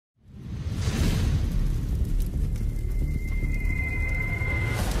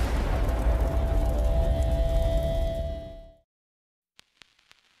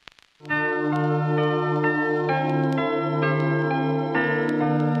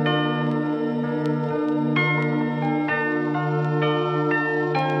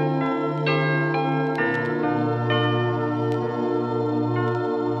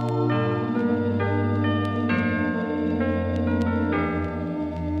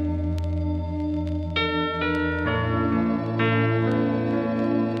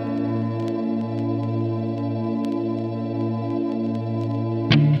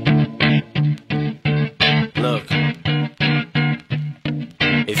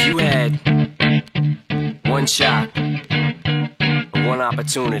one shot, one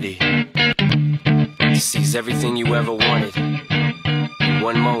opportunity to seize everything you ever wanted in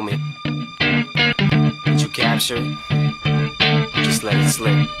one moment. Did you capture it? Just let it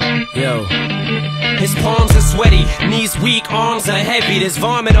slip. Yo. His palms are sweaty, knees weak, arms are heavy. There's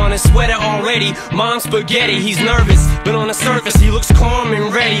vomit on his sweater already. Mom's spaghetti, he's nervous, but on the surface he looks calm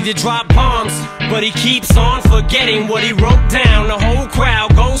and ready to drop bombs. But he keeps on forgetting what he wrote down. The whole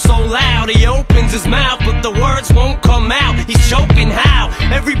crowd goes so loud, he opens his mouth, but the words won't come out. He's choking how?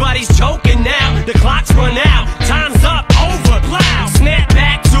 Everybody's choking now. The clock's run out, time's up, over, loud. Snap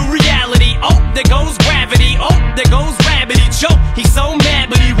back to reality, oh, there goes gravity. Oh, there goes rabbit, he choke. He's so mad,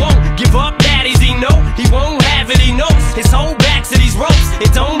 but he won't give up. Daddies, he know he won't have it, he knows his whole back to these ropes.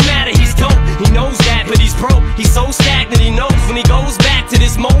 It don't matter, he's dope, he knows that, but he's broke. He's so stagnant, he knows when he goes back to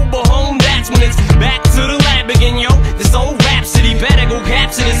this mobile home, that's when it's back to the lab again, yo. This old rhapsody better go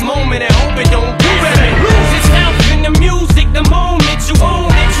capture this moment and hope it don't do it. Lose itself in the music, the moment you own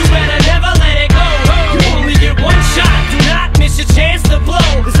it, you better never let it go. You only get one shot, do not miss your chance to blow.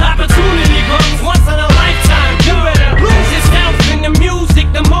 This opportunity comes once in a lifetime. You better lose yourself in the music,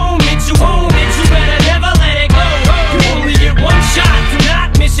 the moment you own it, you better never let it go. You only get one shot, do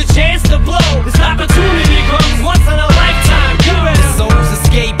not miss your chance to blow. This opportunity comes once in a lifetime. You better. This soul's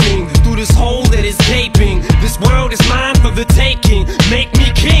escaping through this hole that is gaping. This world is mine for the taking. Make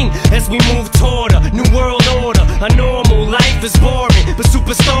me king as we move toward a new world order. A normal life is boring, but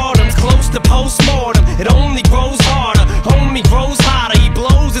superstardom's close to postmortem. It only grows harder, homie grows hotter. He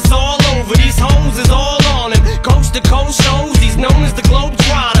blows, it's all over. These hoes is all on him. Coast to coast shows, he's known as the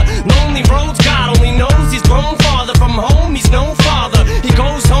Globetrotter. Lonely roads, God only knows he's grown farther from home. He's no father. He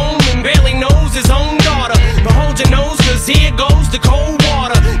goes home and barely knows his own daughter. But hold your nose, cause here goes the cold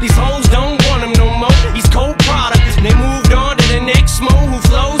water. These hoes don't want him no more. He's cold product. They moved on to the next mo who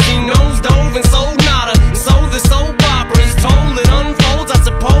flows. He knows dove and sold nada. And so the soap opera is told. It unfolds, I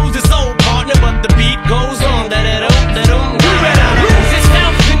suppose it's old partner, but the beat goes on. You better lose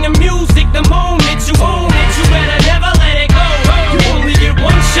yourself in the music, the moment you own it, you better never let it go. You only get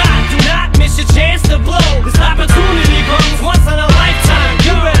one shot, do not miss your chance to blow. This opportunity comes once in a lifetime.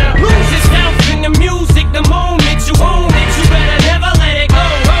 You better lose yourself in the music, the moment you own it, you better never let it go.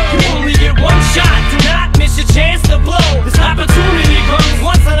 You only get one shot, do not miss your chance to blow. This opportunity comes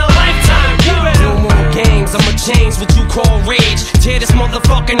once in a lifetime. You better. No more games, I'ma change what you call rage. Tear this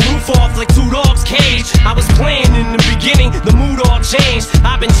motherfucking roof off like two dogs' cage. I was playing in the beginning, the mood all changed.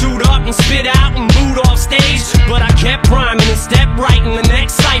 I've been chewed up and spit out and booed off stage, but I kept rhyming and stepped right in the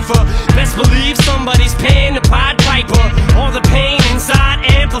next cipher. Best believe somebody's paying the Pied Piper. All the pain inside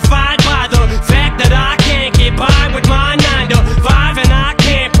amplified by the fact that I can't get by with my 9 to 5, and I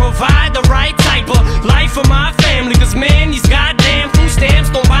can't provide the right type of life for my family. Cause man, these goddamn food stamps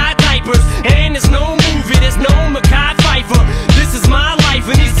don't buy diapers, and there's no movie, there's no Mackay Pfeiffer. This is my life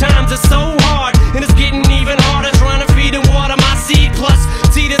and these times are so hard, and it's getting even harder trying to feed and water my seed. Plus,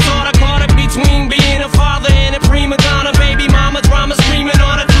 see the thought I caught up between being a father and a prima donna. Baby mama drama screaming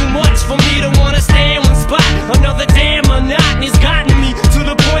on her, too much for me to wanna stay in one spot. Another damn monotony's gotten me to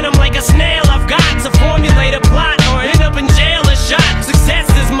the point I'm like a snail. I've got to formulate a plot or end up in jail or shot. Success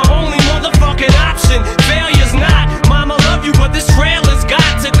is my only motherfucking option, failure's not. Mama love you, but this trailer's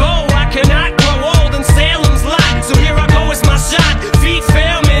got to go. I cannot grow old in Salem's lot, so here I go, it's my shot. Feet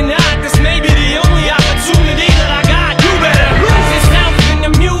fail me not, this may be the only opportunity that I got. You better lose yourself in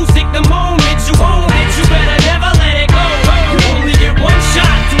the music, the moment you own it, you better never let it go. You only get one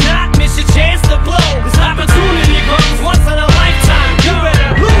shot, do not miss your chance to blow. This opportunity comes once in a lifetime. You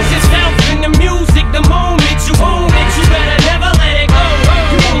better lose yourself in the music, the moment you own it, you better never let it go.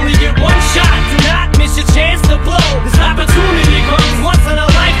 You only get one shot, do not miss your chance to blow. This opportunity comes once in a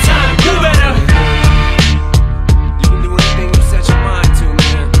lifetime. You better. You can do anything you set your mind to,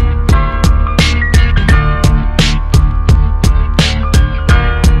 man.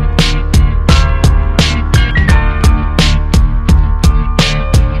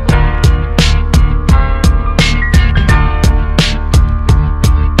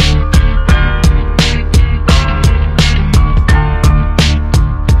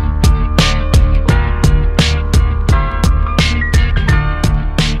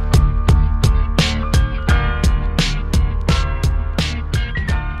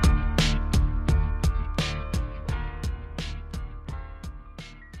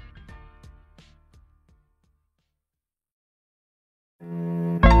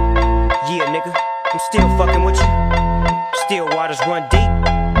 Yeah, nigga, I'm still fucking with you. Still waters run deep.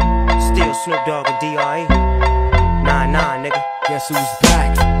 Still Snoop Dogg and D.R.E. Nah, nigga. Guess who's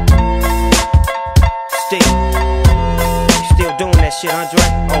back? Still doing that shit, Andre?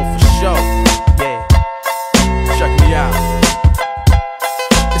 Oh, for sure. Yeah.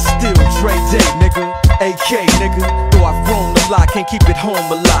 okay, nigga. Though I've grown a lot, can't keep it home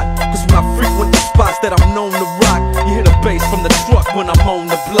a lot. Cause when I frequent the spots that I'm known to rock, you hear the bass from the truck when I'm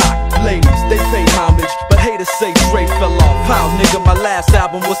on the block. Ladies, they pay homage, but haters say Dre fell off. How, nigga, my last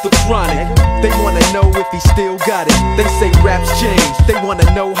album was The Chronic. They wanna know if he still got it. They say raps change, they wanna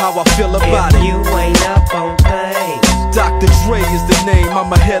know how I feel about it. You ain't up on things. Dr. Dre is the name,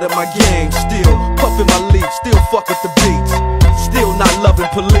 I'm ahead of my game. Still puffin' my leaf, still fuck with the beats. Still not loving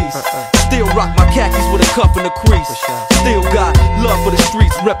police. Still rock my khakis with a cuff and a crease. Still got love for the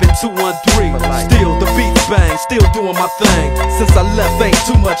streets, reppin' 213. Still the beats bang, still doing my thing. Since I left ain't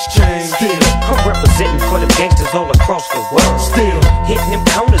too much change. Still, I'm representing for them gangsters all across the world. Still hitting them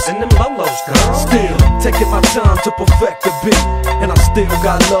corners and them lolos, girl. Still taking my time to perfect the beat. And I still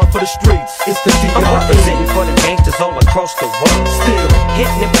got love for the streets. It's the D.R.E. I'm representing for them gangsters all across the world. Still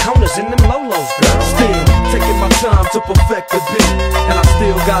hitting them corners and them lolos, girl. Still taking my time to perfect the beat. And I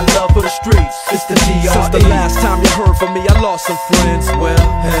still got love for the streets. It's the D.R.E. Since the last time you heard from me, I lost some friends. Well,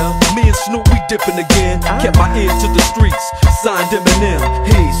 hell, me and Snoop, we dipping again. Kept my ear to the streets, signed Eminem.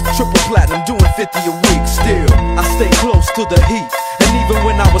 He's triple platinum, doing 50 a week. Still, I stay close to the heat. And even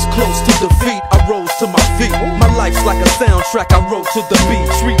when I was close to defeat, I rose to my feet. My life's like a soundtrack I wrote to the beat.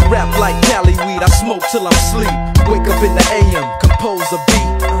 Street rap like Cali weed, I smoke till I'm sleep. Wake up in the AM, compose a beat.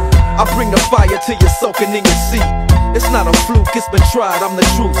 I bring the fire till you're soaking in your seat. It's not a fluke, it's been tried, I'm the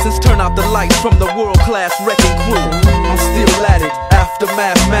truth. Since turn out the lights from the world-class wrecking crew, I'm still at it, after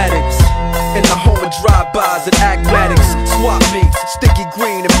mathematics. In the home of drive-bys and acmatics, swap meets, sticky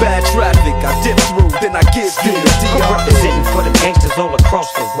green and bad traffic. I dip through, then I get through the D.R.E. I'm representing for them gangsters all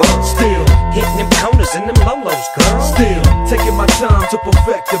across the world. Still hitting them corners and them lolos, girl. Still taking my time to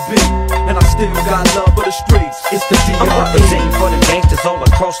perfect the beat. And I still got love for the streets. It's the D.R.E. I'm representing for them gangsters all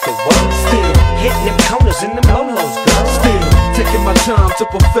across the world. Still hitting them corners and them lolos, girl. Still taking my time to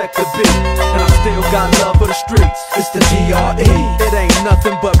perfect the beat. And I still got love for the streets. It's the D.R.E. It ain't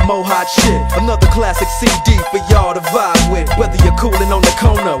nothing but mo hot shit. Another classic CD for y'all to vibe with. Whether you're coolin' on the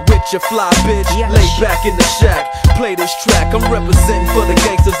corner with your fly bitch, lay back in the shack, play this track. I'm representing for the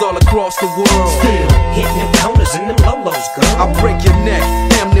gangsters all across the world. Still hitting them corners and them lolos, girl. I break your neck,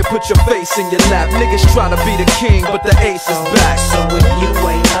 damn near put your face in your lap. Niggas try to be the king, but the ace is back. So if you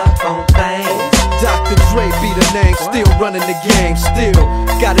ain't up on things, Dr. Dre be the name, still running the game. Still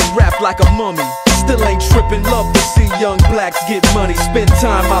got it wrapped like a mummy. Still ain't trippin', love to see young blacks get money. Spend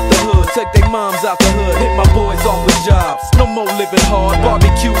time out the hood, take their moms out the hood. Hit my boys off with jobs, no more living hard.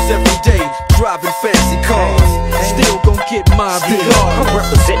 Barbecues every day, driving fancy cars. Still gon' get mine regardless. I'm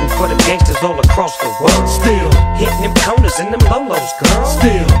representing for them gangsters all across the world. Still hitting them corners and them lolos, girl.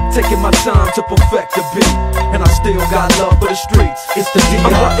 Still taking my time to perfect the beat. And I still got love for the streets. It's the D.R.E.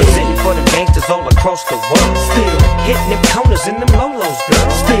 I'm representing for them gangsters all across the world. Still hitting them corners and them lolos, girl.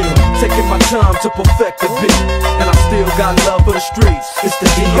 Still taking my time to perfect the beat. And I still got love for the streets. It's the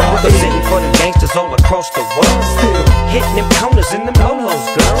D.R.E. I'm representing for them gangsters all across the world. Still hitting them corners and them lolos,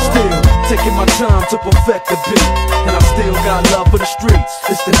 girl. Still taking my time to perfect the beat. And I still got love for the streets.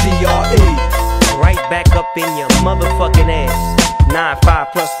 It's the D.R.E. Right back up in your motherfucking ass.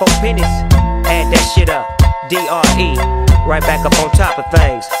 9-5 plus 4 pennies. Add that shit up. D.R.E. Right back up on top of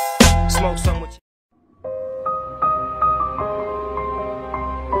things. Smoke some with you.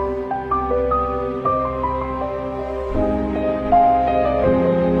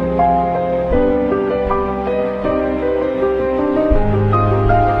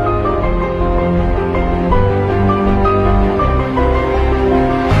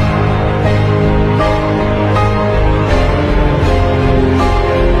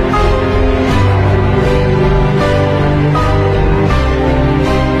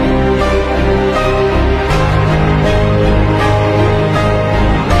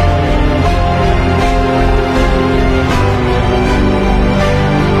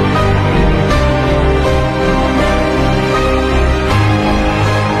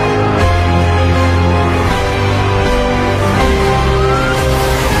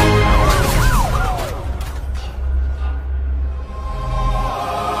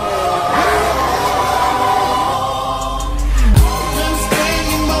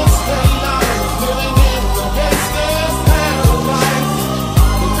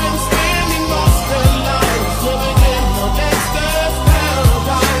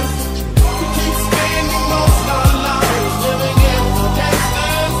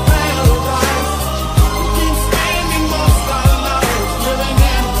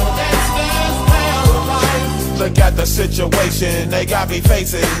 Situation they got me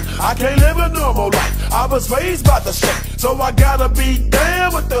facing. I can't live a normal life. I was raised by the state, so I gotta be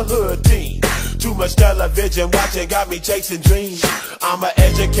down with the hood team. Too much much television watching got me chasing dreams. I'm an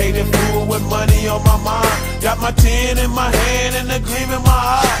educated fool with money on my mind. Got my tin in my hand and a gleam in my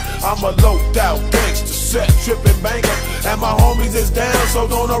eye. I'm a loped out gangster, set tripping banker, and my homies is down, so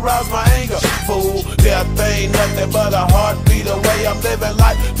don't arouse my anger. Fool, death ain't nothing but a heartbeat away. I'm living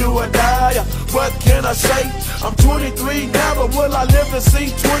life, do or die. What can I say? I'm 23 now, but will I live to see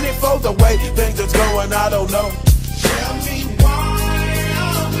 24? The way things are going, I don't know. Tell me why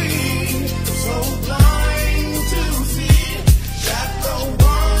are we so blind to see that the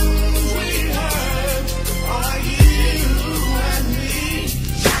ones we have are you and me?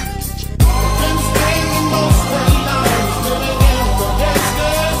 We've been spending most of our lives living in the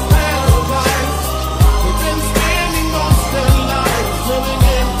gangster's paradise. We've been spending most of our lives living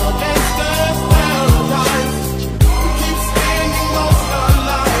in the gangster's paradise. We keep spending most of our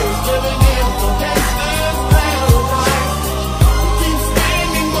lives living in the gangster's paradise. We keep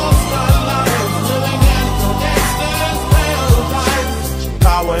spending most of our lives living in the gangster's paradise.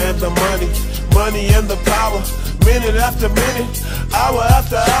 Power and the money, money and the power. Minute after minute, hour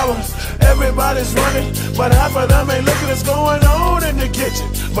after hour, everybody's running, but half of them ain't looking what's going on in the kitchen.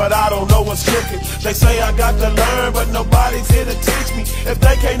 But I don't know what's cooking. They say I got to learn, but nobody's here to teach me. If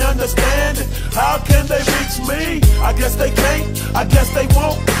they can't understand it, how can they reach me? I guess they can't, I guess they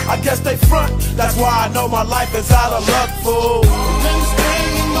won't, I guess they front. That's why I know my life is out of luck, fool. We've been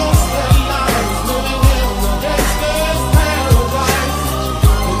spending most of